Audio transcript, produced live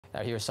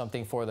Now here's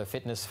something for the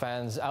fitness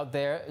fans out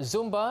there.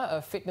 Zumba,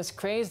 a fitness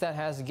craze that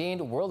has gained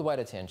worldwide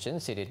attention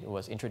since it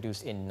was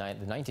introduced in the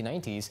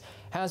 1990s,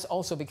 has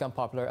also become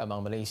popular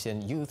among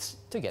Malaysian youths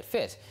to get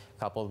fit.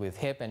 Coupled with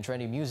hip and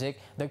trendy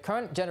music, the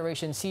current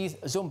generation sees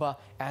Zumba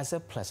as a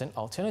pleasant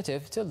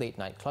alternative to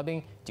late-night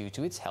clubbing due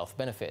to its health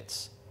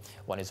benefits.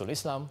 Wan Eizzul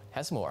Islam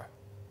has more.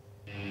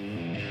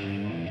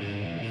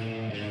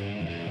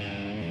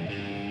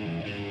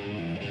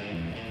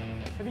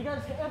 Have you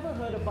guys ever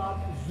heard about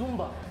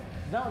Zumba?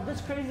 Now,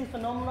 this crazy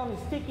phenomenon is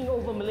taking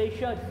over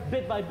Malaysia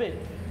bit by bit.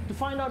 To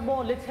find out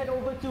more, let's head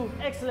over to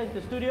Excellent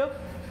the studio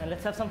and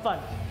let's have some fun.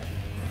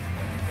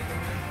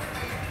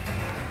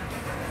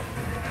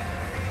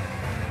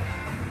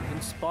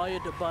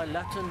 Inspired by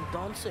Latin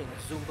dancing,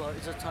 Zumba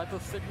is a type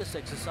of fitness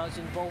exercise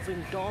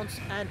involving dance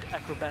and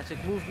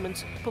acrobatic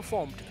movements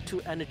performed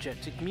to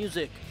energetic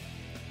music.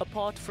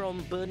 Apart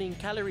from burning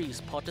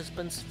calories,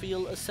 participants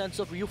feel a sense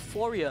of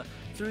euphoria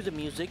through the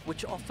music,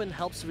 which often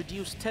helps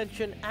reduce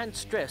tension and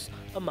stress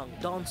among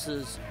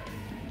dancers.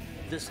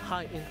 This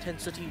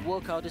high-intensity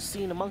workout is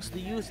seen amongst the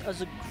youth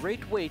as a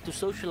great way to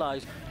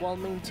socialize while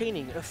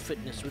maintaining a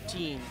fitness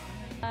routine.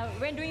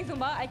 When doing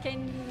Zumba, I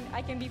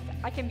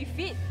can be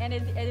fit, and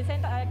at the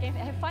same time I can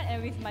have fun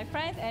and with my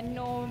friends and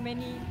know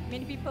many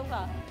people.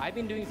 I've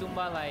been doing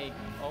Zumba like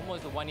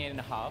almost 1.5 years.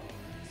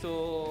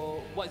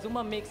 So what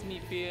Zumba makes me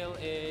feel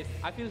is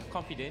I feel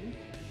confident.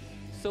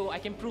 So I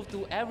can prove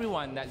to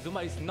everyone that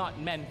Zumba is not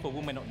meant for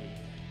women only.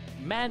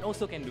 Men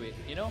also can do it,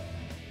 you know?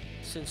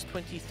 Since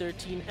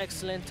 2013,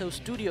 Excellento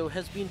Studio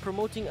has been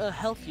promoting a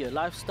healthier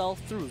lifestyle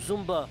through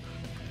Zumba.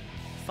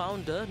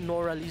 Founder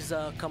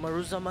Noraliza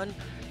Kamaruzaman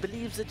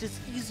believes it is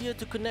easier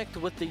to connect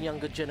with the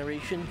younger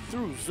generation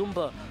through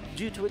Zumba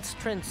due to its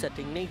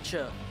trend-setting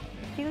nature.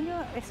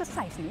 Kiranya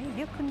exercise ni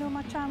dia kena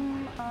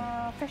macam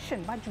fashion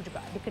baju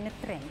juga, dia kena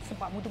trend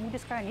sebab muda-muda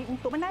sekarang ni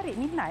untuk menarik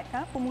minat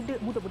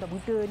budak-budak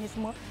muda ni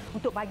semua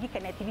untuk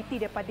bagikan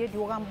aktiviti daripada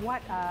diorang buat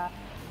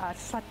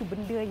sesuatu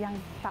benda yang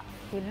tak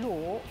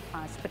elok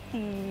seperti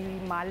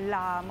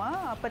malam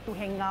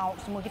hangout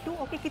semua gitu.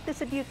 Okey, kita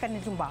sediakan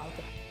Zumba.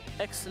 Okay.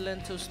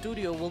 Excellento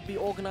Studio will be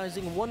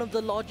organizing one of the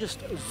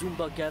largest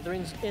Zumba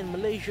gatherings in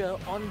Malaysia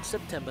on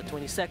September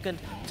 22nd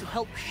to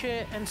help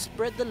share and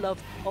spread the love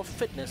of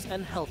fitness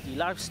and healthy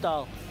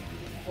lifestyle.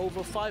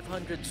 Over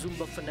 500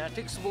 Zumba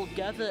fanatics will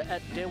gather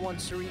at Dewan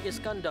Seri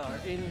Iskandar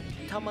in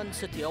Taman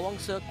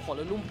Setiawangsa,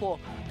 Kuala Lumpur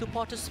to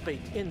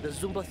participate in the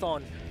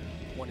Zumbathon.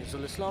 Wan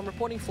Eizzul Islam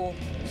reporting for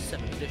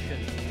 7th edition.